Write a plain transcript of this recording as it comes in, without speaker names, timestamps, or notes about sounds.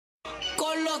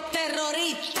con los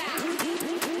terroristas.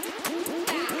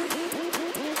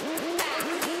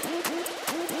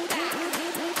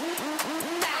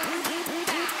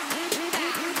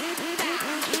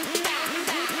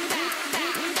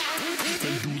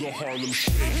 And do the Harlem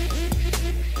Shake.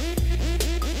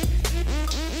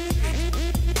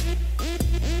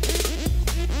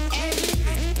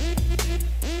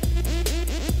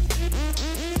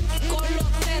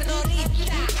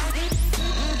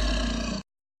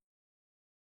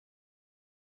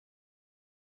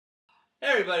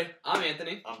 Hey everybody, I'm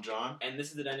Anthony, I'm John. and this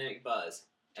is the Dynamic Buzz.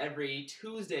 Every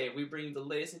Tuesday, we bring you the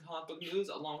latest in comic book news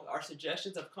along with our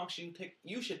suggestions of comics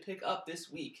you should pick up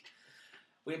this week.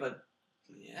 We have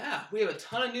a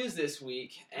ton of news this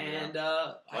week, and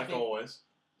Like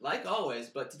always.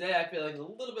 But today I feel like a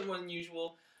little bit more than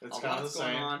usual. It's kind of the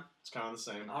going same. on. It's kind of the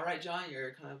same. All right, John,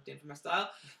 you're kind of damn for my style.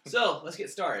 So let's get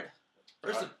started.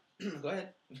 First, go ahead.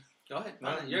 Go ahead.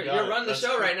 No, you're got running it. the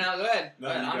show right now. Go ahead. No,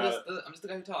 Go ahead. you I'm just the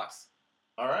guy who talks.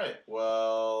 All right.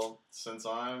 Well, since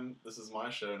this is my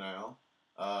show now.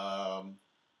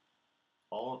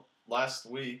 Last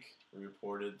week we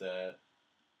reported that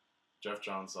Jeff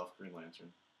Johns off Green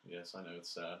Lantern. Yes, I know it's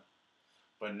sad,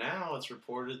 but now it's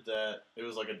reported that it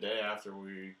was like a day after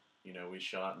we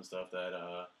shot and stuff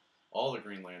that all the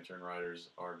Green Lantern writers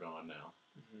are gone now.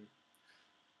 Mm-hmm.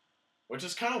 Which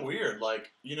is kind of weird.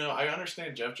 Like, I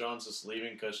understand Jeff Johns is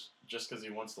leaving just because he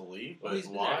wants to leave, but he's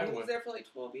been why? there. He was there for like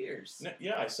 12 years. No,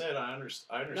 yeah, I said I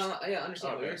understand. No, I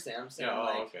understand what Okay. you're saying. I'm saying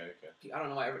okay. I don't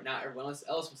know why not everyone else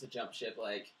wants to jump ship.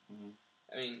 Like, Mhm.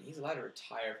 I mean, he's allowed to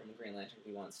retire from Green Lantern if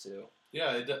he wants to.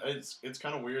 Yeah, it's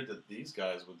kind of weird that these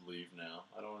guys would leave now.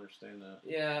 I don't understand that.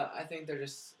 Yeah, I think they're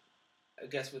just, I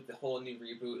guess with the whole new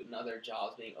reboot and other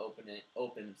jobs being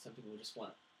open, some people just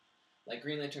want, like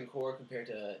Green Lantern Corps compared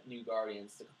to New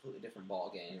Guardians, it's a completely different ball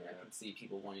game. Yeah. I can see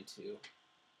people wanting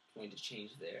to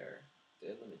change their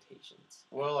limitations.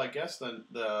 Well, I guess the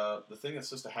thing that's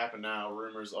supposed to happen now,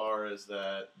 rumors are, is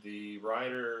that the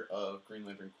writer of Green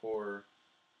Lantern Corps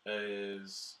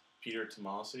is Peter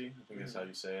Tomasi. I think that's how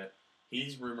you say it.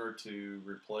 He's rumored to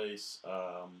replace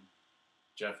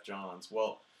Jeff Johns.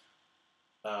 Well,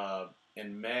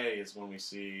 in May is when we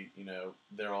see,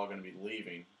 they're all going to be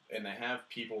leaving. And they have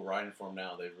people writing for them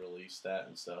now. They've released that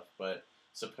and stuff. But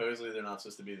supposedly they're not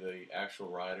supposed to be the actual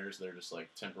writers. They're just like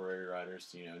temporary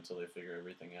writers, until they figure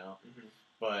everything out. Mm-hmm.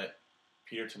 But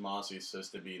Peter Tomasi is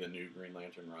supposed to be the new Green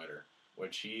Lantern writer,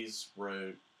 which he's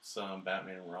wrote some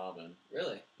Batman and Robin.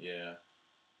 Really? Yeah.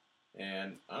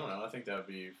 And I don't know. I think that would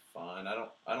be fine. I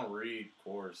don't read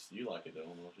Corps. You like it,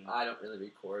 don't you? I don't really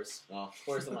read Corps. Oh.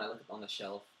 Corps is the one I look on the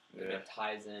shelf. Yeah. It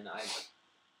ties in.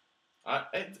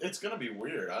 It's gonna be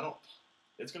weird.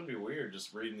 It's gonna be weird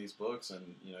just reading these books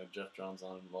and Jeff Johns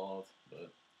not involved.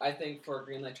 But I think for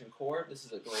Green Lantern Corps, this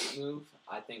is a great move.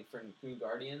 I think for New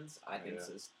Guardians, I think this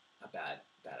is a bad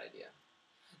idea.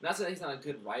 Not that he's not a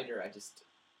good writer.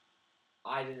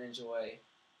 I didn't enjoy.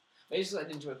 Basically, I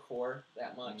didn't enjoy Corps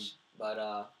that much. But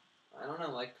I don't know.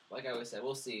 Like I always say,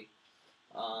 we'll see.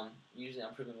 Usually,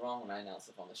 I'm proven wrong when I announce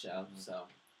stuff on the show. So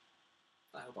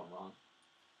I hope I'm wrong.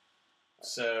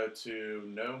 So, to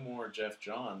no more Jeff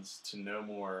Johns, to no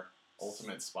more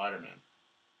Ultimate Spider-Man.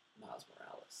 Miles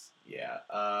Morales. Yeah.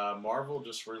 Marvel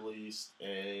just released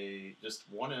just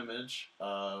one image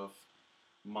of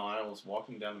Miles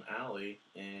walking down an alley,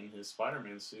 and his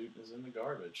Spider-Man suit is in the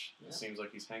garbage. Yeah. It seems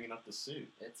like he's hanging up the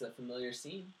suit. It's a familiar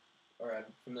scene, or a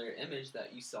familiar image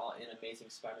that you saw in Amazing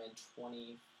Spider-Man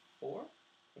 24,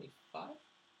 25,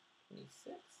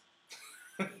 26?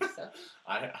 27?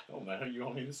 I don't know. You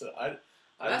want me to say?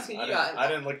 I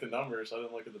didn't look the numbers. I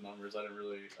didn't look at the numbers. I didn't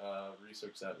really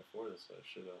research that before this. I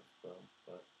should have.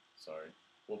 But sorry.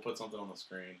 We'll put something on the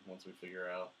screen once we figure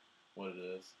out what it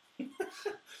is.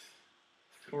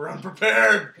 We're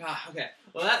unprepared. God, okay.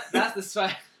 Well, that's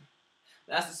the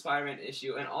that's the Spider-Man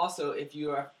issue. And also, if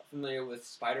you are familiar with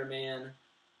Spider-Man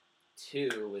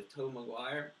 2 with Tobey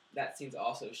Maguire, that scene's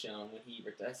also shown when he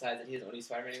decides that he doesn't want to use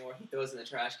Spider-Man anymore. He throws it in the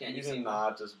trash can. You did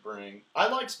not just bring... I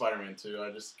like Spider-Man 2. I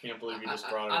just can't believe you just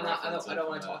brought it up. I don't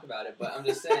want to talk about it, but I'm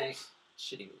just saying,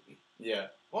 shitty movie. Yeah.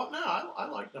 Well, no, I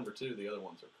like number 2. The other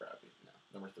ones are crappy.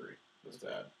 No. Number 3 was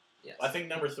bad. Yes. I think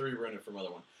number 3 ruined it from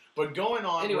other one. But going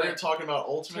on, anyway, we're talking about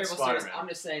Ultimate Spider-Man. Serious, I'm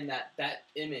just saying that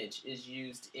image is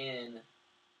used in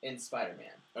Spider-Man.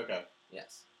 Okay.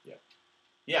 Yes. Yeah.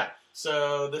 Yeah.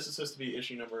 So this is supposed to be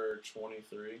issue number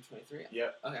 23. 23?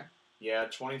 Yep. Okay. Yeah,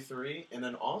 23. And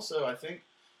then also, I think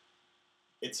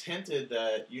it's hinted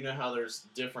that how there's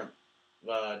different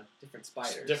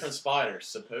spiders. Different spiders.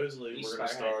 Supposedly, each we're going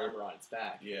to spider had a start. number on its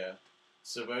back. Yeah.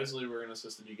 Supposedly, we're going to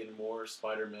supposed to be getting more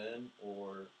Spider-Men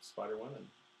or Spider-Women.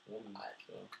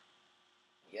 So.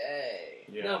 Yay!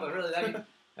 Yeah. No, but really,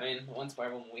 I mean, the one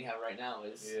Spider-Woman we have right now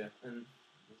is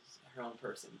her own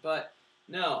person. But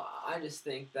no, I just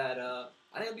think that I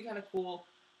think it'd be kind of cool.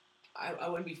 I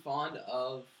wouldn't be fond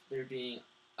of there being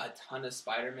a ton of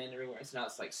Spider-Man everywhere. So now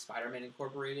it's like Spider-Man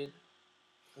Incorporated.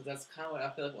 Because that's kind of what I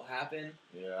feel like will happen.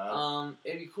 Yeah.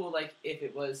 It'd be cool, like, if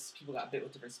it was people got bit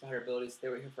with different spider abilities, they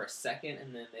were here for a second,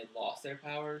 and then they lost their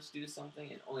powers due to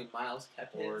something, and only Miles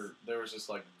kept his. Or there was just,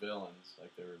 like, villains.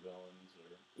 Like, they were villains.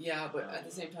 Or Yeah, but at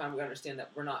the same time, we understand that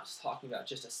we're not just talking about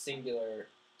just a singular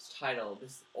title.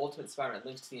 This Ultimate Spider-Man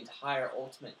links to the entire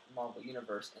Ultimate Marvel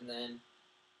Universe, and then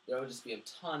there would just be a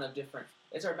ton of different...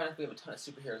 It's our benefit we have a ton of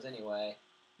superheroes anyway.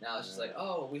 Now it's just like,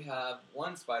 oh, we have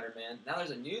one Spider-Man. Now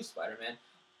there's a new Spider-Man.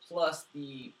 Plus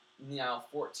the now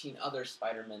 14 other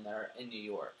Spider-Men that are in New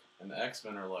York. And the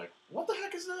X-Men are like, what the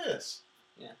heck is this?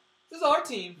 Yeah. This is our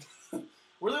team.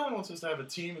 We're the only ones supposed to have a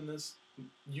team in this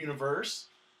universe.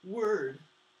 Word.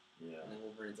 Yeah. And then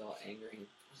Wolverine's all angry and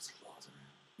pulls his claws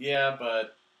around. Yeah,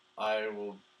 but I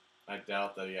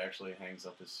doubt that he actually hangs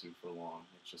up his suit for long.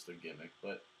 It's just a gimmick.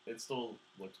 But it still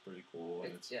looks pretty cool.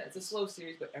 And It's a slow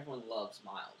series, but everyone loves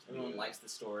Miles. Everyone likes the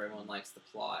story. Everyone likes the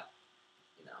plot.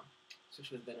 You know.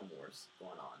 Especially with Venom Wars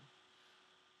going on.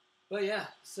 But yeah,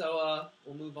 so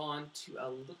we'll move on to a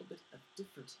little bit of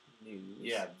different news.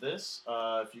 Yeah, this,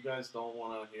 if you guys don't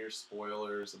want to hear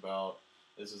spoilers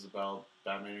this is about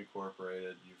Batman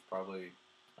Incorporated. You've probably,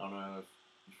 I don't know if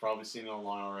you've probably seen it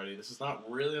online already. This is not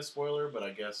really a spoiler, but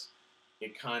I guess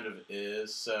it kind of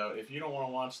is. So if you don't want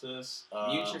to watch this,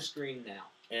 mute your screen now.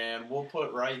 And we'll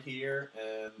put right here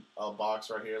in a box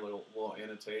right here, little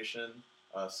annotation.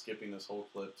 Skipping this whole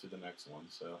clip to the next one.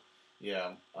 So,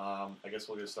 yeah, I guess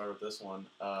we'll get started with this one.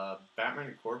 Batman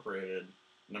Incorporated,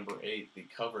 number 8, the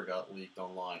cover got leaked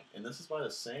online. And this is by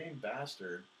the same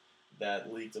bastard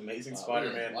that leaked Amazing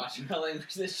Spider-Man. Watch how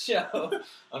language this show.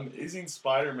 Amazing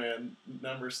Spider-Man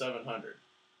number 700.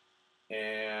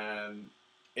 And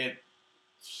if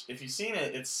you've seen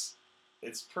it,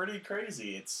 it's pretty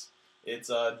crazy. It's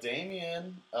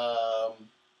Damian,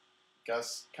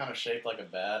 Gus kind of shaped like a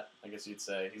bat, I guess you'd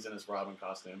say. He's in his Robin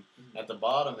costume. Mm-hmm. At the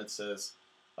bottom it says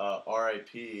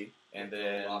R.I.P. and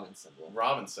then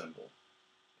Robin symbol.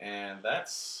 And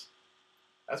that's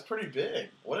pretty big.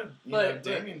 What if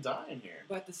Damian dying here?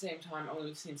 But at the same time, I mean,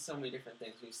 we've seen so many different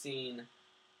things. We've seen,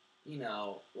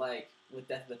 like with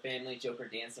Death of the Family, Joker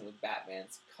dancing with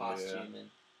Batman's costume,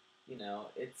 and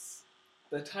it's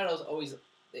the title's always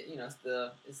it's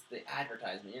the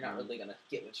advertisement. You're not really gonna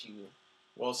get what you.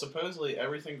 Well, supposedly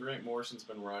everything Grant Morrison's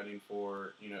been writing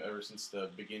for, ever since the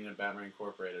beginning of Batman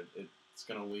Incorporated, it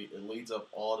leads up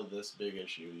all to this big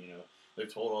issue.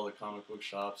 They've told all the comic book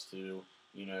shops to,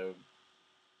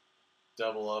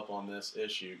 double up on this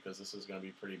issue because this is going to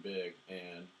be pretty big,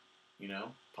 and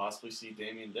possibly see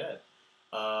Damian dead.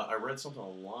 I read something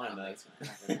online This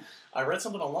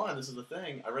is the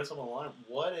thing. I read something online.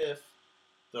 What if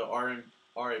the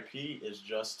R.I.P. is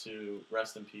just to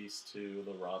rest in peace to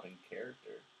the Robin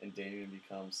character, and Damian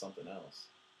becomes something else?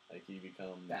 Like he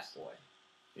becomes Bat Boy.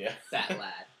 Yeah. Bat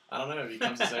Lad. I don't know. He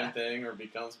becomes the same thing or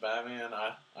becomes Batman.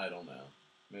 I don't know.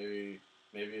 Maybe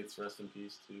it's rest in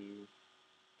peace to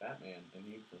Batman and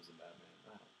he becomes the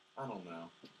Batman. I don't know.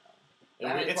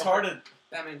 It's hard to.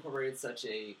 Batman Incorporated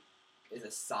is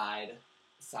a side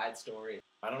story.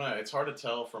 I don't know. It's hard to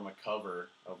tell from a cover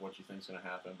of what you think is going to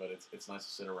happen, but it's nice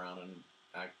to sit around and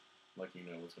act like you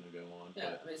know what's going to go on.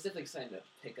 Yeah, but it's definitely exciting to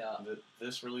pick up.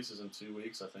 This releases in 2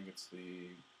 weeks. I think it's the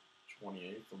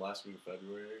 28th, the last week of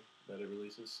February that it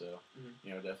releases. So,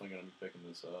 definitely going to be picking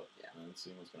this up and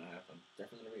seeing what's going to happen.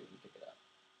 Definitely going to read when you pick it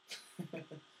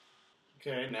up.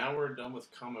 Okay, now we're done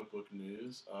with comic book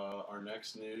news. Our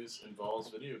next news involves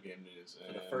video game news.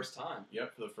 For the first time.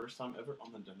 Yep, for the first time ever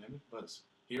on the Dynamic Buzz.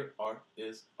 Here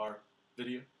is our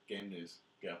video game news.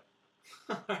 Go.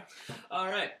 All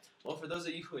right. Well, for those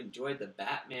of you who enjoyed the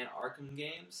Batman Arkham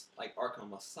games, like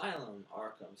Arkham Asylum,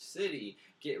 Arkham City,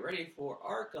 get ready for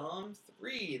Arkham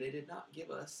 3. They did not give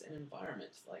us an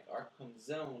environment like Arkham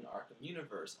Zone, Arkham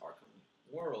Universe, Arkham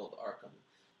World, Arkham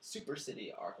Super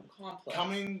City, Arkham Complex.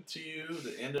 Coming to you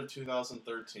the end of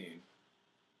 2013.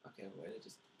 Okay, wait,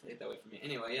 just take that away from me.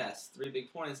 Anyway, yes, 3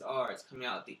 big points are it's coming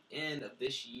out at the end of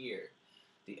this year.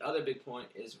 The other big point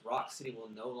is Rock City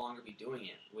will no longer be doing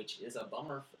it, which is a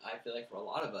bummer, I feel like, for a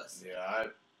lot of us. Yeah,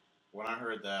 when I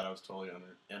heard that, I was totally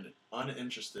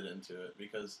uninterested into it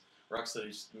because Rock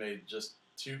City's made just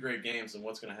 2 great games, and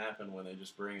what's going to happen when they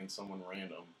just bring in someone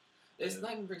random? It's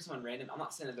not even bring someone random. I'm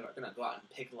not saying that they're going to go out and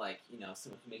pick,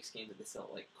 someone who makes games that they sell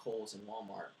at, Kohl's and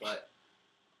Walmart, but,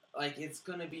 it's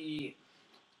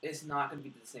not going to be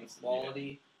the same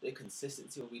quality. The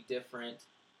consistency will be different.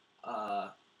 Uh,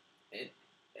 it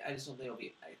I just don't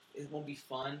think it won't be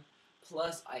fun.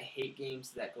 Plus, I hate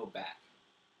games that go back.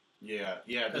 Yeah.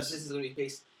 Because this is going to be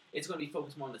based. It's going to be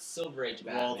focused more on the Silver Age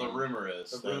Batman. Well, the rumor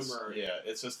is. Rumor. Yeah,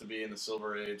 it's supposed to be in the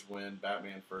Silver Age when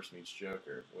Batman first meets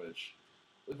Joker, which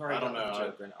We've already done with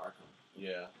Joker in Arkham.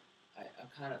 Yeah. I'm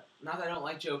kind of not that I don't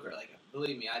like Joker. Like,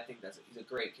 believe me, I think he's a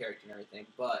great character and everything.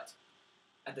 But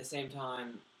at the same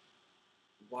time,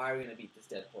 why are we going to beat this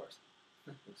dead horse?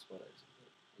 Spoilers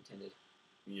intended.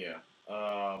 Yeah.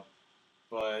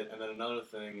 And then another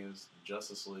thing is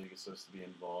Justice League is supposed to be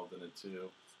involved in it too,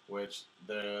 which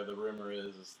the rumor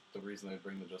is the reason they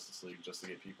bring the Justice League just to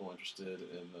get people interested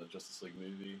in the Justice League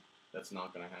movie. That's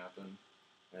not going to happen,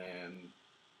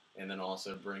 and then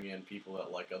also bring in people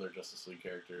that like other Justice League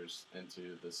characters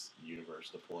into this universe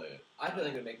to play it. I feel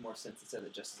like it would make more sense instead of the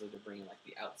Justice League to bring in like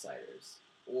the Outsiders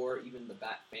or even the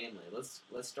Bat family. Let's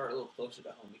start a little closer to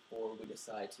home before we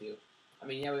decide to. I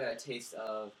mean, yeah, we got a taste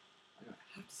of. I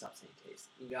have to stop saying taste.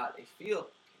 We got a feel.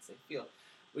 Can't say feel.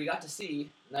 We got to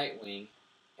see Nightwing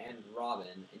and Robin,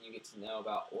 and you get to know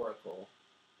about Oracle.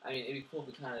 I mean, it'd be cool if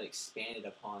we kind of expanded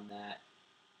upon that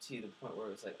to the point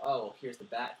where it's like, oh, well, here's the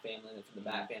Bat family, and from the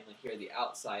Bat family, here are the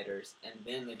Outsiders, and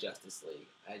then the Justice League.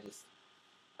 Because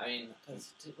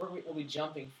we'll be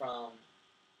jumping from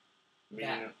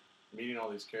meeting all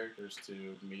these characters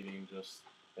to meeting just.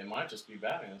 It might just be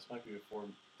Batman. This might be before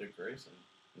Dick Grayson.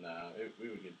 No, we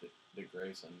would get Dick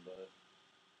Grayson, but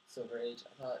Silver Age.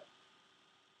 I thought.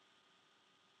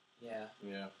 Yeah.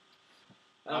 Yeah.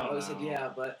 I don't know. Said yeah,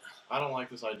 but I don't like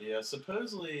this idea.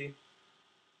 Supposedly,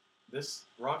 this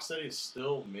Rocksteady is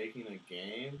still making a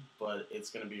game, but it's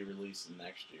going to be released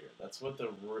next year. That's what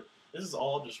this is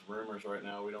all just rumors right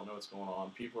now. We don't know what's going on.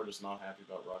 People are just not happy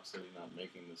about Rocksteady not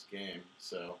making this game.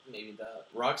 So maybe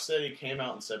Rocksteady came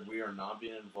out and said we are not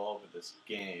being involved with this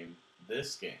game.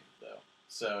 This game, though.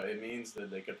 So it means that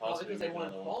they could possibly because they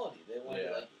wanted quality. They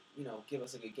wanted to give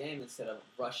us a good game instead of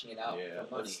rushing it out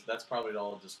for money. That's probably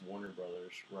all just Warner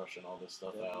Brothers rushing all this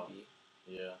stuff out.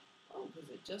 Yeah. Oh, because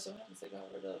it just so happens they got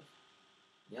rid of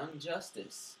Young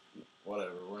Justice.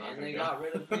 Whatever. They got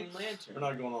rid of Green Lantern. We're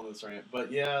not going on this rant.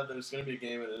 But yeah, there's going to be a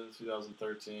game at the end of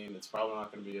 2013. It's probably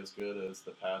not going to be as good as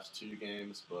the past two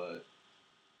games, but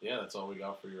yeah, that's all we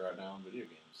got for you right now in video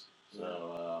games.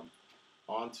 So,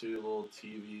 on to a little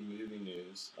TV movie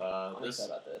news. I'm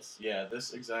excited about this. Yeah,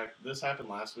 this happened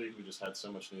last week. We just had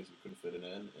so much news we couldn't fit it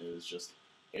in. It was just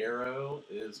Arrow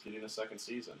is getting a second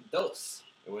season.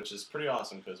 Which is pretty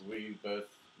awesome because we both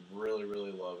really,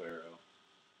 really love Arrow.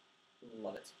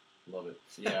 Love it.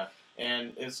 Yeah,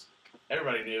 and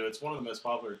everybody knew it's one of the most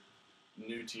popular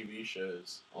new TV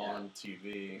shows on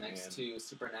TV. Next to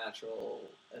Supernatural,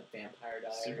 Vampire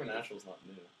Diaries. Supernatural's not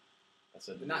new. I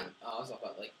said I was talking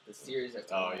about like the series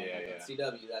that's on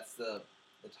CW. That's the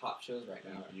top shows right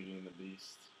now. Beauty and the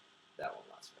Beast. That won't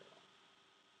last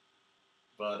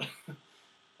very long.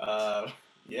 But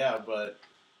but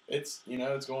it's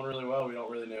it's going really well. We don't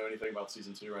really know anything about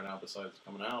season 2 right now besides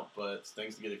coming out. But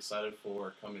things to get excited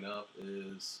for coming up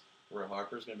is Roy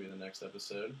Harper's going to be in the next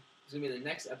episode. He's going to be in the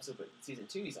next episode, but in season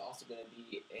 2 he's also going to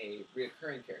be a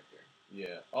reoccurring character.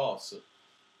 Yeah. Oh, so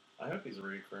I hope he's a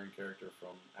recurring character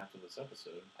from after this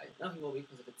episode. I know he will be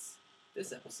because if it's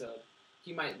this episode,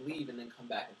 he might leave and then come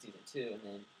back in season 2 and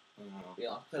then be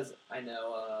off. Because I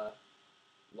know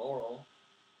Laurel,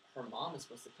 her mom is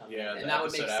supposed to come in. And that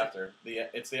would make sense.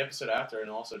 It's the episode after,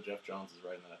 and also Jeff Johns is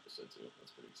writing that episode too.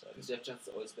 That's pretty exciting. Because Jeff Johns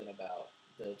has always been about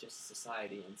the Justice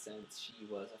Society, and since she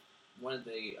was one of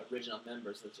the original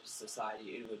members of the Justice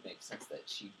Society, it would make sense that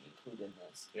she'd be included in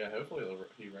this. Yeah, hopefully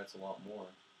he writes a lot more.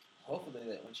 Hopefully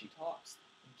that when she talks,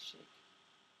 things shake.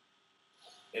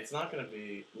 It's not going to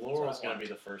be... Laurel's going to be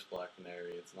the first Black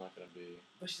Canary. It's not going to be...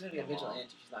 But she's going to be a vigilante.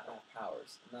 She's not going to have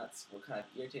powers. And that's what kind of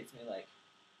irritates me. Like,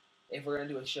 if we're going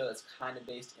to do a show that's kind of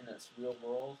based in this real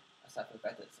world, aside from the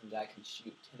fact that some guy can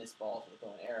shoot tennis balls with a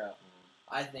bow and arrow,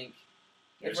 I think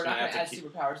if we're not going to add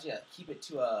superpowers, keep it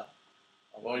to a...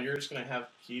 Well, you're just going to have...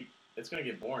 It's going to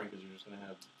get boring because you're just going to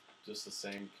have just the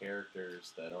same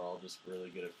characters that are all just really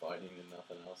good at fighting and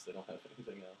nothing else. They don't have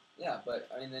anything else. Yeah, but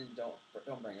I mean, then don't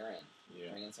bring her in.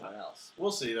 Yeah. Bring in someone else.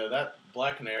 We'll see though. That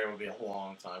Black Canary will be a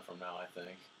long time from now, I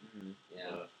think. Mm-hmm. Yeah,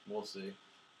 but we'll see.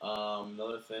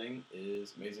 Another thing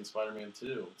is Amazing Spider-Man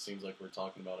 2. It seems like we're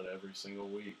talking about it every single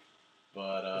week.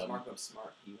 But Marco's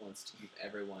smart. He wants to keep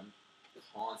everyone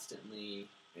constantly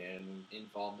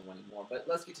involved in wanting more. But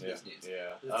let's get to this news.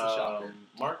 Yeah. It's a shocker.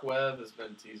 Mark Webb has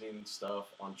been teasing stuff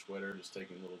on Twitter, just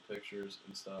taking little pictures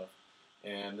and stuff.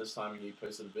 And this time he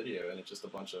posted a video, and it's just a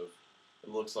bunch of, it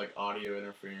looks like audio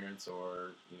interference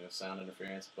or sound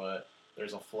interference, but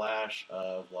there's a flash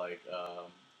of like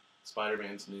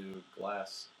Spider-Man's new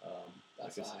glass,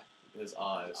 That's like eye. his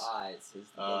eyes. His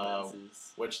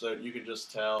lenses. Which you can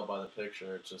just tell by the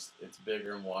picture. It's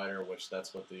bigger and wider, which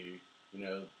that's what the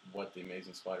what the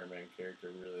Amazing Spider-Man character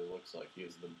really looks like. He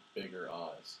has the bigger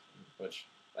eyes, which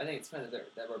I think it's funny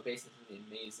that we're basing the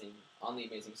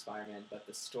Amazing Spider-Man, but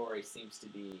the story seems to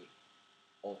be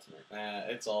Ultimate.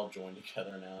 it's all joined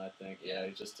together now. I think. Yeah,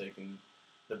 he's just taking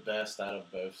the best out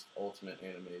of both Ultimate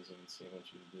and Amazing and seeing what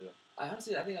you can do. I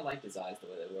think I liked his eyes the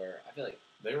way they were. I feel like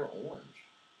they were orange.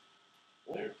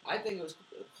 Well, I think it was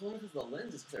cool because of the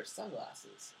lenses, because they're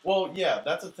sunglasses. Well, yeah,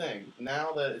 that's the thing.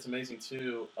 Now that it's Amazing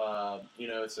 2,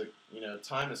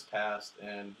 time has passed,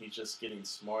 and he's just getting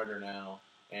smarter now,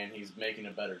 and he's making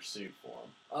a better suit for him.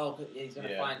 Oh, yeah, he's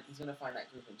gonna find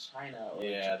that group in China or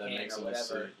Japan that makes or whatever.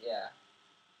 Suit. Yeah,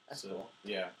 that's cool.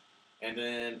 Yeah, and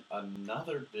then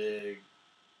another big,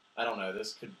 I don't know.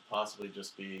 This could possibly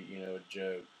just be a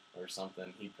joke or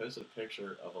something. He posted a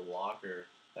picture of a locker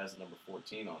that has the number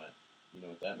 14 on it. You know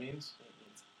what that means? It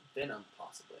means Venom,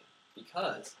 possibly.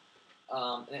 Because,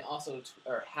 and they also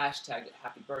hashtagged it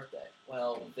Happy Birthday.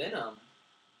 Well, Venom,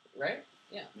 right?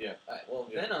 Yeah. Yeah. All right. Well,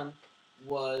 yeah. Venom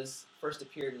was first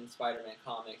appeared in Spider-Man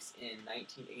comics in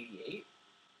 1988.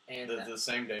 And the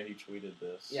same day he tweeted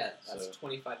this. Yeah, that's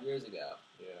 25 years ago.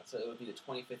 Yeah. So it would be the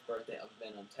 25th birthday of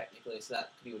Venom, technically. So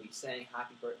that could be what he's saying,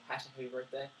 Happy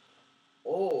Birthday.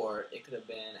 Or it could have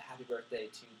been Happy Birthday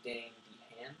to Dane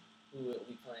DeHaan, who will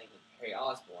be playing Harry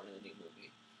Osborn in the new movie.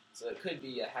 So it could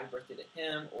be a happy birthday to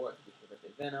him, or it could be happy birthday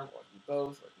to Venom, or it could be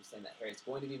both, or it could be saying that Harry's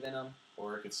going to be Venom.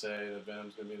 Or it could say that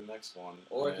Venom's going to be the next one.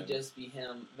 Or it could just be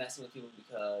him messing with people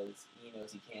because he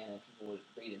knows he can and people would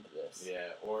read into this.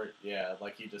 Yeah,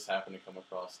 like he just happened to come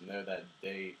across, know that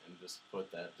date, and just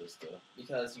put that just to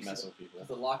mess with people. Because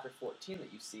the Locker 14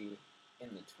 that you see in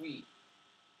the tweet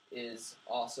is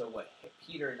also what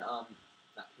Peter and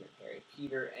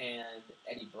Peter and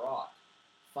Eddie Brock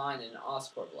find in an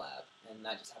Oscorp lab, and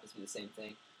that just happens to be the same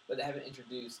thing. But they haven't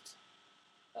introduced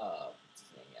what's his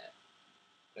name yet?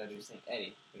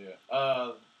 Eddie.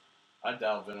 Yeah. I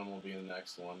doubt Venom will be in the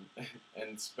next one,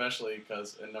 and especially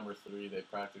because in number 3 they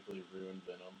practically ruined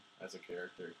Venom as a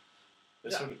character. I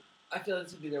feel like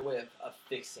this would be their way of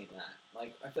fixing that.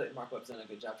 Like, I feel like Mark Webb's done a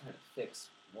good job trying to fix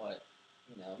what.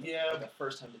 The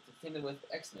first time, the thing with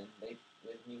X-Men,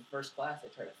 with New First Class, they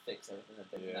try to fix everything that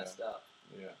they messed up.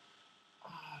 Yeah.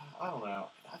 I don't know.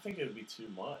 I think it would be too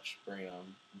much bringing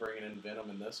in Venom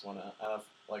in this one.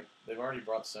 They've already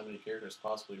brought so many characters,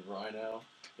 possibly Rhino,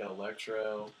 got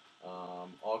Electro,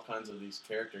 all kinds of these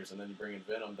characters, and then you bring in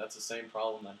Venom. That's the same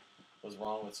problem that was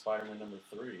wrong with Spider-Man number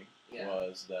 3,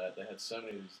 was that they had so many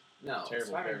of these terrible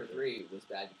Spider-Man characters. number 3 was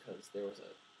bad because there was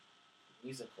a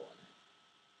musical in it.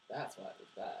 That's why it was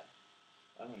bad.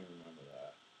 I don't even remember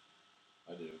that.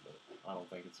 I do, but I don't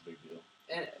think it's a big deal.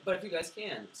 But if you guys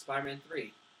can, Spider-Man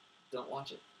 3, don't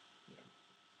watch it.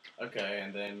 Yeah. Okay,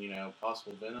 and then,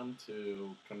 possible Venom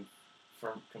to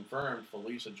confirmed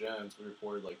Felicia Jones, we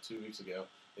reported like 2 weeks ago,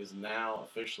 is now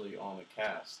officially on the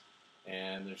cast.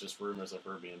 And there's just rumors of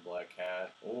her being Black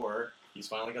Cat, or he's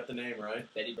finally got the name right.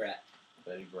 Betty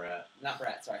Bratt. Not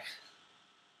Bratt, sorry.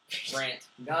 Brant.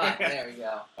 God, there we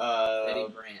go. Betty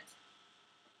Brant.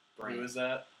 Who is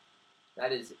that?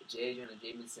 That is J. Jonah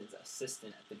Jameson's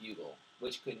assistant at the Bugle,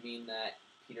 which could mean that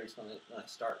Peter's going to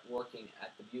start working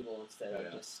at the Bugle instead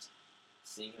of just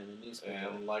seeing him in the newspaper.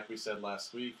 And like we said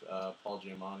last week, Paul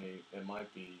Giamatti, it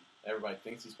might be, everybody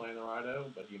thinks he's playing the Rhino,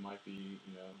 but he might be,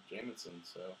 Jameson.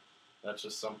 So that's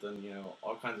just something,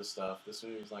 all kinds of stuff. This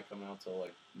movie's not coming out until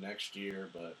like next year,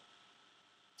 but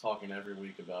talking every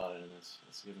week about it, and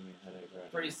it's giving me a headache right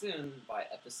now. Pretty soon, by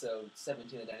episode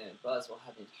 17 of Dynamic Buzz, we'll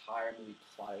have the entire movie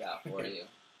plotted out for you.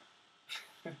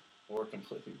 We're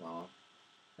completely wrong.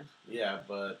 Yeah,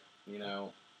 but,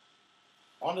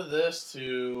 onto this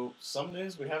to some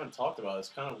news we haven't talked about. It's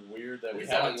kind of weird that we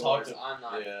haven't talked about. I'm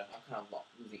kind of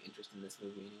losing interest in this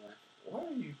movie anyway.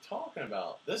 What are you talking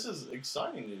about? This is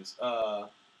exciting news.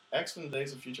 X-Men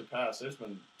Days of Future Past, there's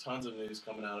been tons of news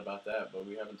coming out about that, but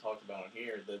we haven't talked about it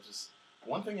here. That just,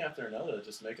 one thing after another,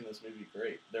 just making this movie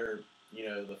great. They're,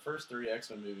 the first 3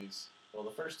 X-Men movies, well,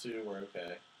 the first 2 were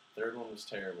okay. Third one was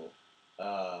terrible.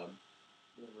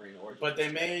 But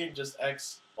they made just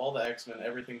all the X-Men,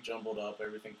 everything jumbled up,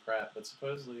 everything crap, but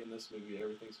supposedly in this movie,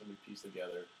 everything's going to be pieced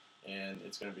together, and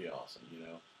it's going to be awesome,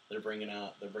 They're bringing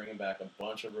back a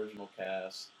bunch of original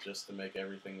cast just to make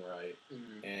everything right,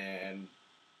 and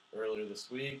earlier this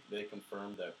week, they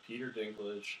confirmed that Peter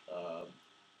Dinklage,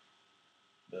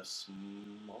 the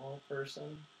little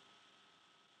person,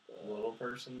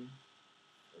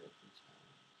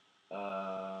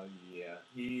 Yeah,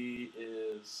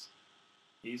 he's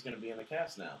going to be in the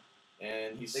cast now,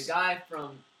 and he's The guy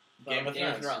from Game of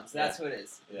Thrones. That's who it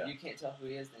is. Yeah. If you can't tell who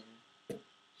he is, then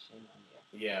shame on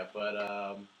you. Yeah,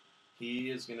 but he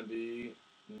is going to be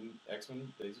in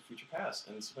X-Men: Days of Future Past,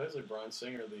 and supposedly Bryan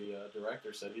Singer, the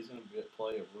director, said he's going to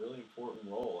play a really important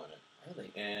role in it.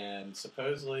 Really? And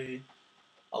supposedly,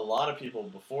 a lot of people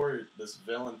before this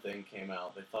villain thing came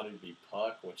out, they thought he'd be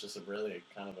Puck, which is a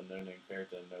kind of a no-name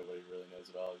character that nobody really knows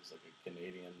about. He's like a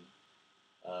Canadian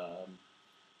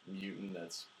mutant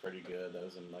that's pretty good. That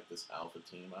was in like this Alpha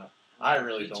team. I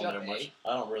really don't know much.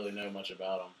 I don't really know much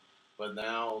about him, but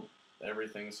now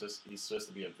everything's just he's supposed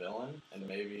to be a villain, and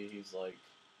maybe he's like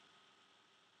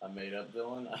a made-up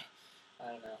villain. I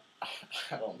don't know.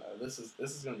 I don't know. This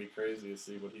is gonna be crazy to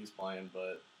see what he's playing,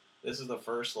 but this is the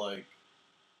first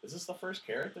Is this the first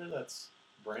character that's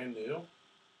brand new?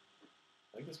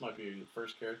 I think this might be the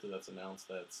first character that's announced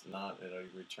that's not a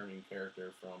returning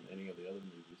character from any of the other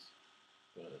movies.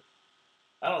 But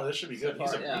I don't know. This should be good.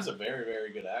 He's a very,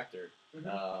 very good actor.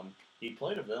 Mm-hmm. He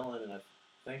played a villain, and I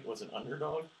think was an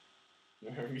Underdog.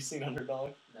 Have you seen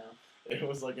Underdog? No. It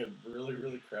was like a really,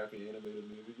 really crappy animated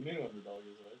movie. You know who Underdog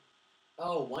is, right?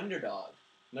 Oh, Wonder Dog.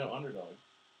 No, Underdog.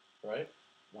 Right?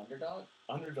 Wonder Dog?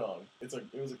 Underdog. It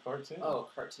was a cartoon. Oh,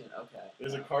 cartoon. Okay. It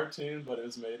was a cartoon, but it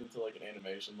was made into like an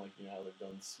animation, like you know how they've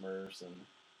done Smurfs and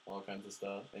all kinds of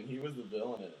stuff. And he was the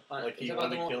villain in it. Like he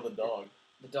wanted to kill the dog.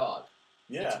 The dog.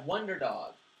 Yeah. It's Wonder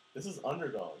Dog. This is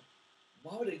Underdog.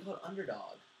 Why would it call it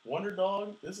Underdog? Wonder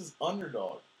Dog? This is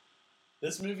Underdog.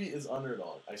 This movie is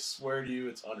Underdog. I swear to you,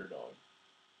 it's Underdog.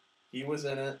 He was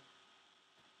in it,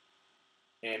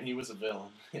 and he was a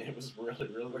villain. It was really,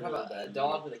 really, We're really talking about bad. a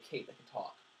dog with a cape that can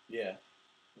talk. Yeah.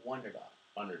 Wonder Dog.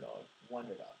 Underdog.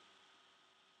 Wonder Dog.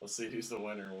 We'll see who's the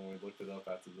winner when we look it up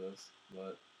after this.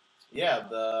 But yeah,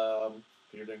 the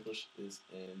Peter Dinklage is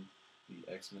in the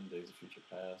X-Men: Days of Future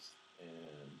Past,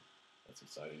 and that's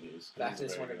exciting news. Back to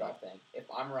this Wonder Dog thing. If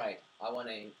I'm right, I want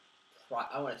a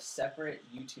separate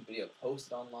YouTube video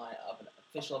posted online of an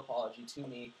official apology to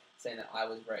me saying that I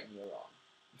was right and you're wrong.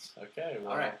 Okay,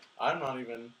 well, all right. I don't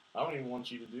even want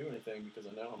you to do anything because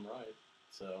I know I'm right.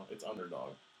 So it's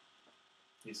Underdog.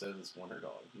 He says it's Wonder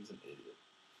Dog. He's an idiot.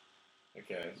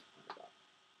 Okay.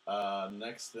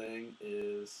 Next thing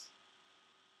is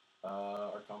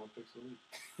our comic books of the week.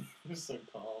 It's so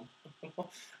calm.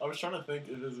 I was trying to think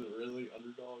if is it really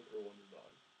Underdog or Wonder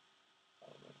Dog. I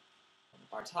don't know.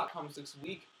 Our top comics books of the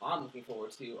week I'm looking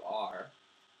forward to are,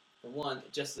 for one,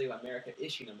 Justice League of America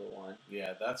issue #1.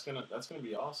 Yeah, that's gonna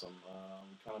be awesome.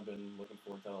 Kind of been looking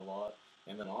forward to that a lot,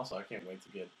 and then also I can't wait to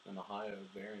get an Ohio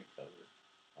variant cover.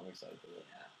 I'm excited for that.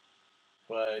 Yeah.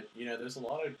 But you know, there's a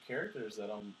lot of characters that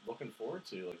I'm looking forward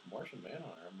to, like Martian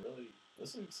Manhunter.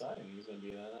 This is exciting. He's gonna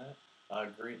be in that.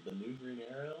 The new Green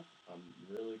Arrow. I'm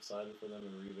really excited for them to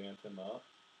revamp him up,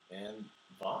 and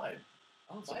Vibe.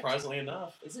 Oh, surprisingly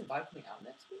enough, isn't Vibe coming out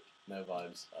next week? No,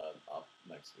 Vibe's up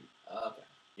next week. Okay.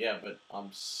 Yeah, but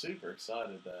I'm super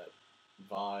excited that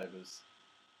Vibe is.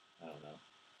 I don't know.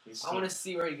 I want to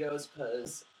see where he goes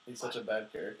because he's such a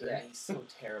bad character. Yeah, he's so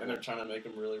terrible. And they're trying to make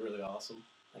him really, really awesome.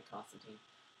 Like Constantine.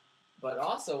 But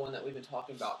also one that we've been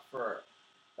talking about for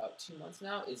about 2 months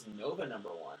now is Nova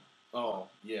 #1. Oh,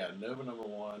 yeah. Nova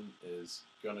 #1 is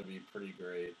going to be pretty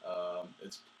great.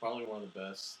 It's probably one of the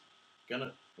best. I'm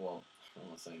not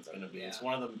saying it's going to be. Yeah. It's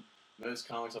one of the most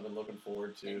comics I've been looking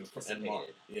forward to.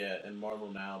 In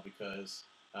Marvel Now because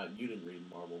you didn't read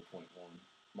Marvel Now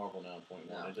 .1.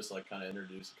 No. They just kind of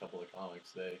introduced a couple of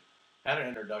comics. They had an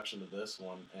introduction to this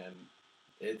one, and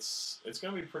it's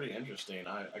going to be pretty interesting.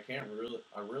 I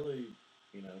really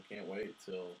can't wait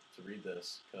to read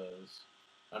this because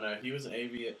I know he was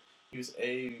AVX,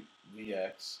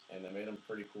 and they made him a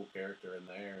pretty cool character in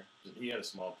there. He had a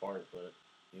small part, but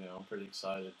I'm pretty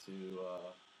excited to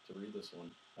read this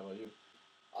one. How about you?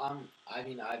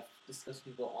 I've discussed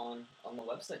with people on the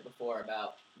website before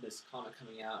about this comic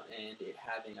coming out and it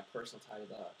having a personal tie to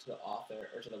the author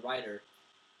or to the writer.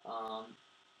 I'm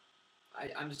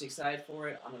just excited for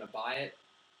it. I'm gonna buy it.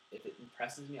 If it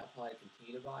impresses me, I'll probably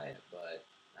continue to buy it, but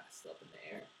that's still up in the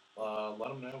air. Let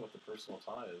them know what the personal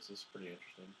tie is. This is pretty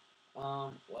interesting.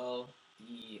 Well,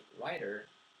 the writer.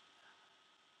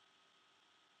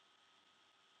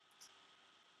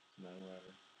 No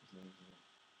writer.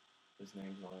 His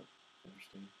name's not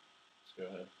interesting. Just go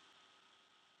ahead.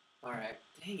 All right.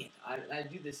 Dang it! I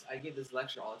do this. I give this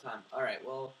lecture all the time. All right.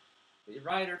 Well, the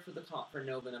writer for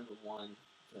Nova #1,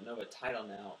 the Nova title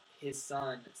now. His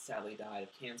son sadly died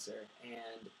of cancer,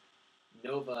 and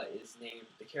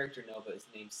the character Nova is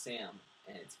named Sam,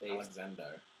 and it's based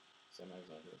Alexander. Sam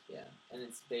Alexander. Yeah, and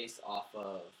it's based off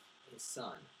of his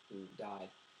son who died.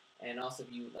 And also,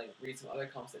 if you like read some other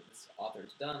comics that this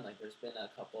author's done, like there's been a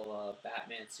couple of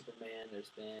Batman, Superman.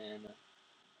 There's been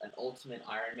an Ultimate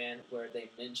Iron Man where they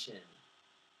mention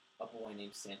a boy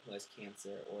named Sam who has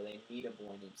cancer, or they meet a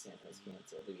boy named Sam who has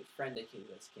cancer, or they befriend a kid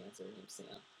who has cancer named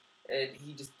Sam. And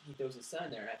he throws his son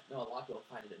in there. And I know a lot of people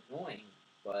find it annoying,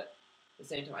 but at the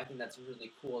same time, I think that's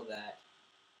really cool that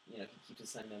he keeps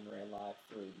his son memory alive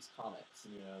through these comics.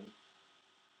 Yeah.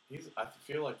 I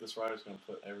feel like this writer's going to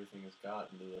put everything he's got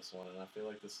into this one, and I feel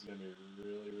like this is going to be a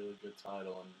really, really good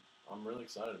title, and I'm really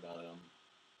excited about it.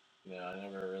 I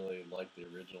never really liked the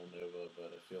original Nova,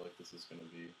 but I feel like this is going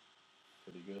to be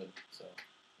pretty good. So,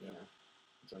 yeah.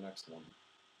 It's our next one.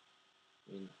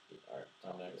 I mean,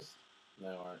 our next. list.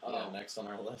 No, next on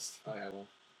our list. Okay, well,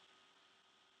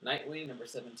 Nightwing number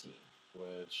 17,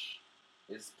 which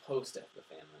is post Death of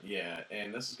the Family. Yeah,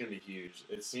 and this is going to be huge.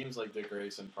 It seems like Dick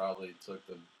Grayson probably took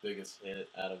the biggest hit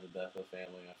out of the Death of the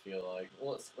Family, I feel like.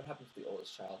 Well, it's what happens to the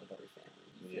oldest child of every family.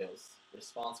 He feels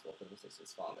responsible for the mistakes of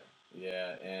his father.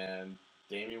 Yeah, and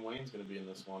Damian Wayne's going to be in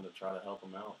this one to try to help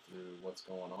him out through what's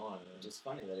going on. Which is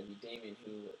funny that it'd be Damian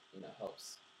who,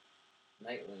 helps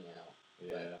Nightwing out.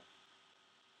 Yeah.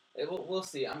 We'll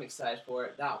see. I'm excited for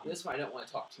it. This one I don't want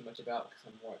to talk too much about because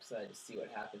I'm more excited to see what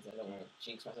happens. I don't want to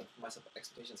jinx myself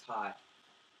expectations high.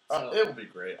 So, it will be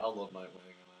great. I love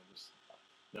Nightwing, and I just,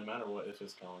 no matter what, if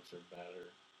his comics are bad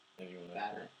or anyway,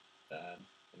 bad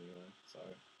anyway.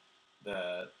 Sorry,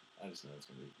 that I just know it's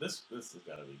gonna be this. This has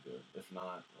got to be good. If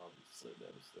not, I'll be so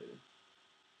devastated.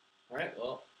 All right.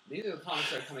 Well, these are the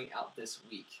comics that are coming out this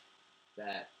week.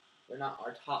 That they're not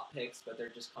our top picks, but they're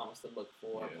just comics to look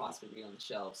for, possibly be on the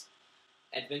shelves.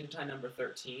 Adventure Time number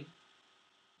 13,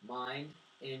 Mind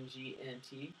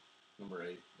MGNT number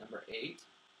 8. Number 8.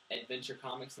 Adventure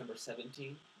Comics number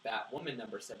 17, Batwoman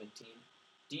number 17,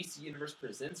 DC Universe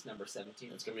Presents number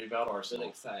 17. It's going to be about Arsenal.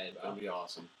 Really excited about. It's going to be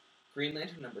awesome. Green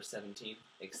Lantern number 17,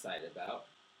 excited about.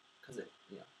 Because it,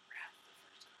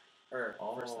 Wrath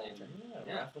of the First Lantern.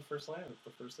 Yeah, Wrath of the First Lantern. It's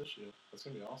the first issue. That's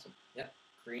going to be awesome. Yep.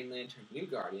 Green Lantern New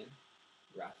Guardian,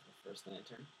 Wrath of the First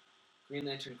Lantern. Green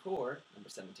Lantern Corps, number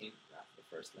 17, Wrath of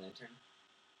the First Lantern.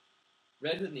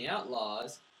 Red Hood and the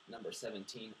Outlaws, number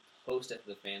 17, Post Death of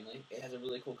the Family. It has a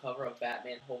really cool cover of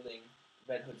Batman holding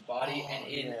Red Hood's body, and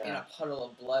in a puddle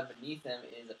of blood beneath him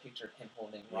is a picture of him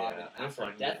holding Robin after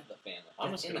the death of the family.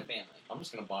 I'm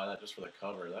just going to buy that just for the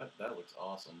cover. That looks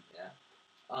awesome. Yeah.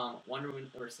 Wonder Woman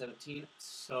number 17,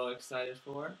 so excited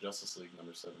for. Justice League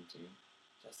number 17.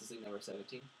 Justice League number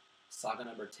 17, Saga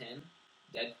number 10,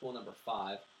 Deadpool number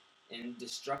 5,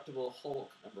 Indestructible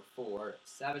Hulk number 4,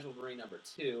 Savage Wolverine number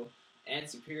 2, and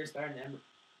Superior Spider-Man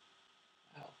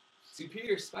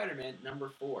number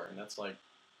 4. And that's like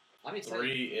I'm excited.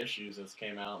 3 issues that's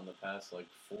came out in the past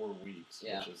 4 weeks,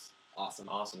 which is awesome.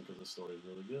 Awesome because the story is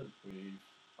really good.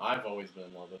 I've always been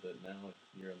in love with it. Now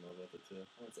you're in love with it too. I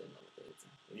wouldn't say in love with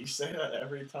it. You say that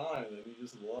every time, and you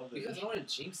just love it. Because I don't want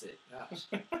to jinx it. Gosh.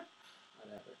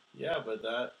 Whatever. Yeah, but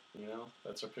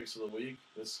that's our picks of the week.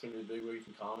 This is going to be a big week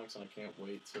in comics, and I can't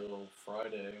wait till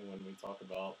Friday when we talk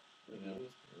about,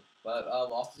 But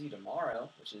we'll also see you tomorrow,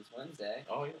 which is Wednesday.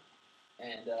 Oh, yeah.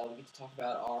 And we get to talk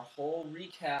about our whole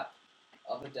recap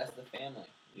of the Death of the Family.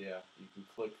 Yeah, you can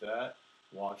click that,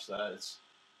 watch that. It's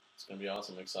going to be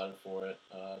awesome. I'm excited for it.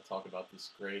 Talk about this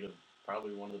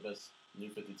probably one of the best New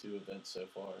 52 events so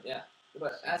far. Yeah.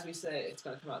 But as we say, it's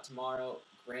going to come out tomorrow.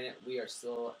 Granted, we are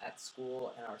still at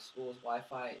school, and our school's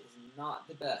Wi-Fi is not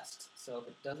the best. So if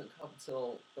it doesn't come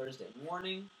until Thursday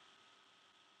morning,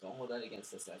 don't hold that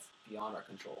against us. That's beyond our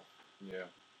control. Yeah,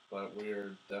 but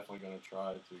we're definitely going to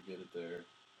try to get it there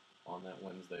on that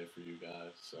Wednesday for you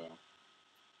guys. So,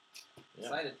 yeah.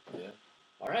 Excited. Yeah.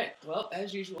 All right. Well,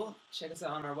 as usual, check us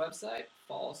out on our website.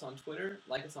 Follow us on Twitter.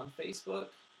 Like us on Facebook.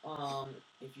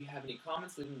 If you have any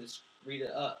comments, leave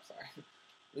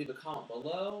a comment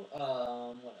below.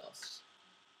 What else?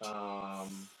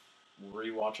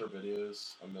 Rewatch our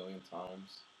videos 1,000,000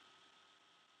 times.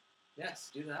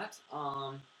 Yes, do that.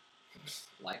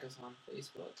 Like us on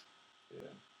Facebook.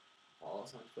 Yeah. Follow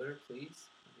us on Twitter, please.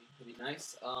 That'd be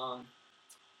nice.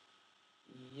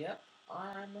 Yep.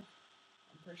 I'm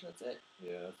pretty sure that's it.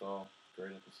 Yeah, that's all.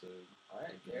 Great episode. All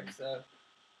right, Garrett. So,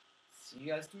 see you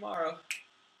guys tomorrow.